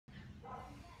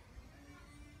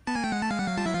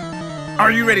Are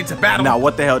you ready to battle? Now,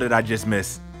 what the hell did I just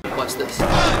miss? Watch this.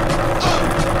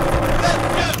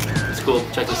 It's cool.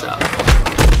 Check this out.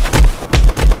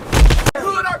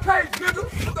 Hood arcade, nigga.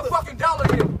 What the fucking dollar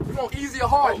here? You want easy or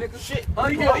hard, nigga? Shit. You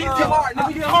want easy or hard,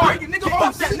 nigga? You hard, nigga.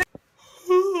 Fuck that, nigga.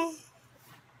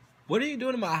 What are you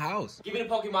doing in my house? Give me the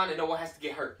Pokemon and no one has to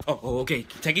get hurt. Oh, okay.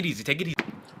 Take it easy. Take it easy.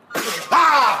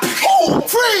 Ah! Oh,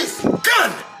 freeze!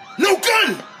 Gun! No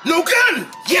gun! No gun!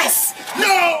 Yes!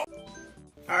 No!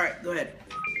 Alright, go ahead.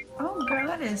 Oh, girl,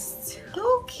 that is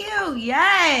too cute.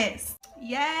 Yes.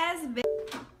 Yes, bitch.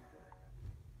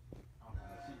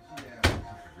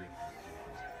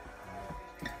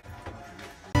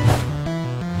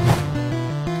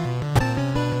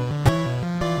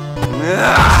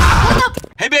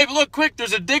 Hey, babe, look, quick.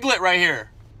 There's a Diglett right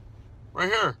here. Right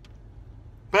here.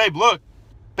 Babe, look.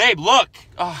 Babe, look.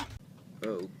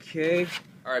 Okay.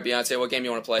 Alright, Beyonce, what game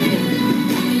you want to play?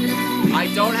 I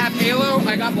don't have Halo.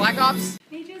 I got Black Ops.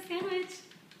 Made you a sandwich.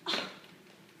 Oh,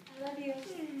 I love you.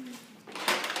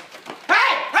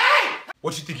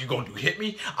 What you think you gonna do? Hit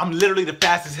me? I'm literally the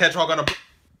fastest hedgehog on a.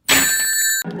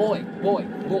 Boy.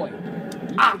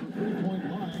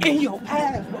 In your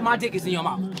ass. My dick is in your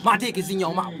mouth. My dick is in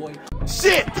your mouth, boy.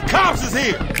 Shit! The cops is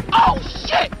here! Oh,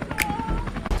 shit!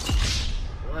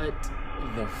 What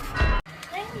the f...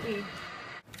 Hey.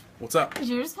 What's up? Did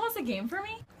you just pause the game for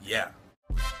me? Yeah.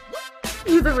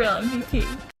 You're the real MVP.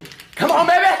 Come on,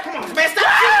 baby. Come on, man. Stop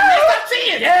cheating, man. Stop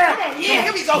cheating. Yeah. Come on, yeah,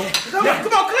 here we go. Come on,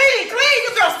 clean,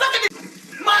 you girl, suck it.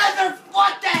 Mother,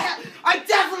 what the hell? I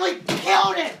definitely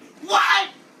killed it. What?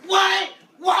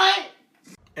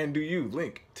 And do you,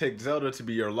 Link, take Zelda to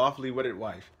be your lawfully wedded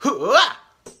wife?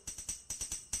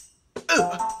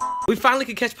 We finally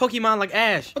could catch Pokemon like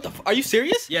Ash. What the f— are you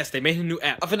serious? Yes, they made a new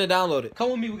app. I'm finna download it.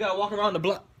 Come with me, we gotta walk around the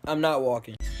block. I'm not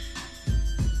walking.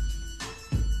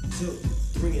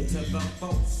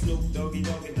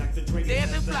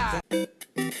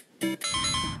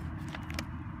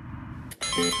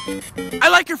 I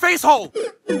like your face hole.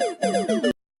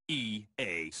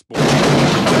 EA Sports.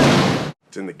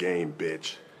 It's in the game,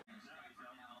 bitch.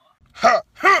 Ha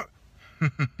ha. Ha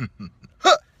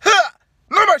ha.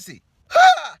 No mercy.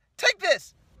 Ha. Take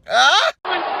this. Ah.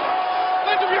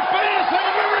 Think of your fans, think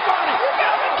of everybody! You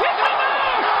gotta be kicking them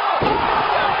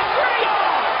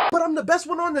out! But I'm the best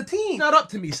one on the team. It's not up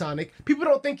to me, Sonic. People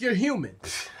don't think you're human.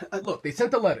 Look, they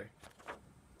sent a letter.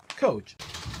 Coach.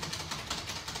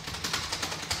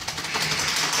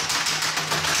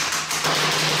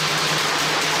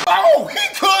 Oh, he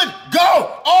could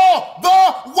go all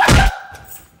the way!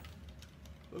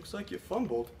 Looks like you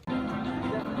fumbled. We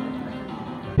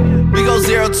go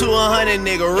 0 to 100,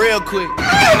 nigga, real quick.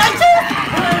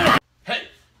 Hey,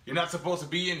 you're not supposed to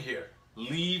be in here.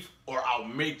 Leave or I'll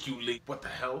make you leave. What the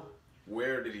hell?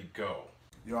 Where did he go?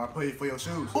 Yo, I paid for your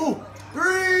shoes. Ooh,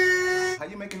 3! How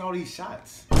you making all these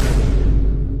shots? Hello?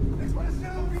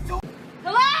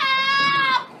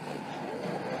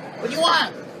 What do you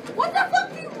want? What the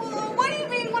fuck do you want? What do you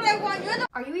mean what I want? You're the—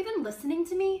 Are you even listening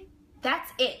to me?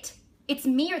 That's it. It's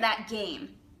me or that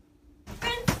game.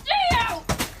 And stay out!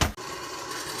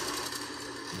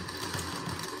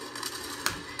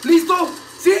 Please go.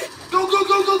 See? Go.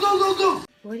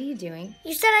 What are you doing?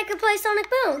 You said I could play Sonic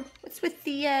Boom. What's with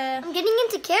the, I'm getting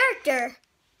into character.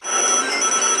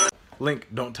 Link,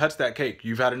 don't touch that cake.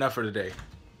 You've had enough for today.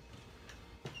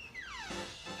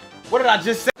 What did I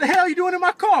just say? What the hell are you doing in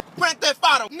my car? Prank that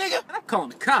photo, nigga! I'm calling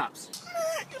the cops.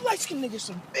 Man, you light-skinned niggas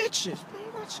some bitches,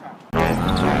 man. Watch out.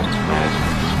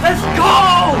 Let's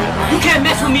go! You can't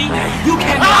mess with me. You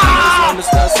can't mess with me.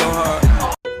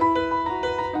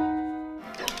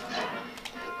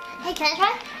 Hey, can I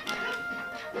try?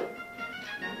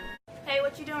 Hey,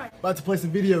 what you doing? About to play some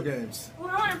video games. Well,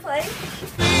 I want to play.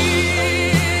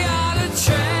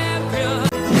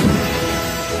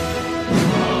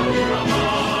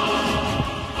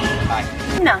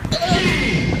 No.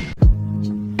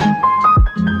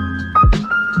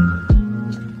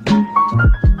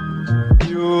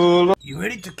 You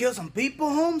ready to kill some people,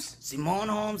 Holmes? Simone,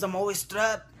 Holmes, I'm always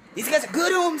strapped. These guys are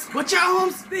good, Holmes. Watch out,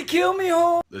 Holmes. They kill me,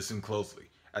 Holmes. Listen closely.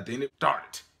 At the end of— darn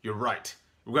it. You're right.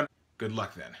 We're gonna— good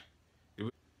luck then.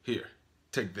 Here,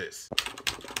 take this.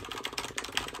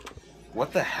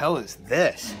 What the hell is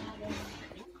this?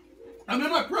 I'm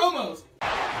in my promos.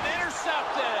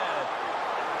 Intercepted!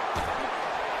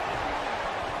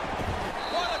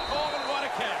 What a call and what a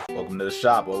catch! Welcome to the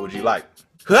shop. What would you like?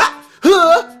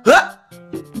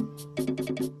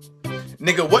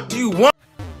 Nigga, what do you want?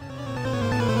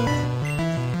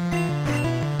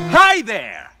 Hi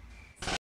there.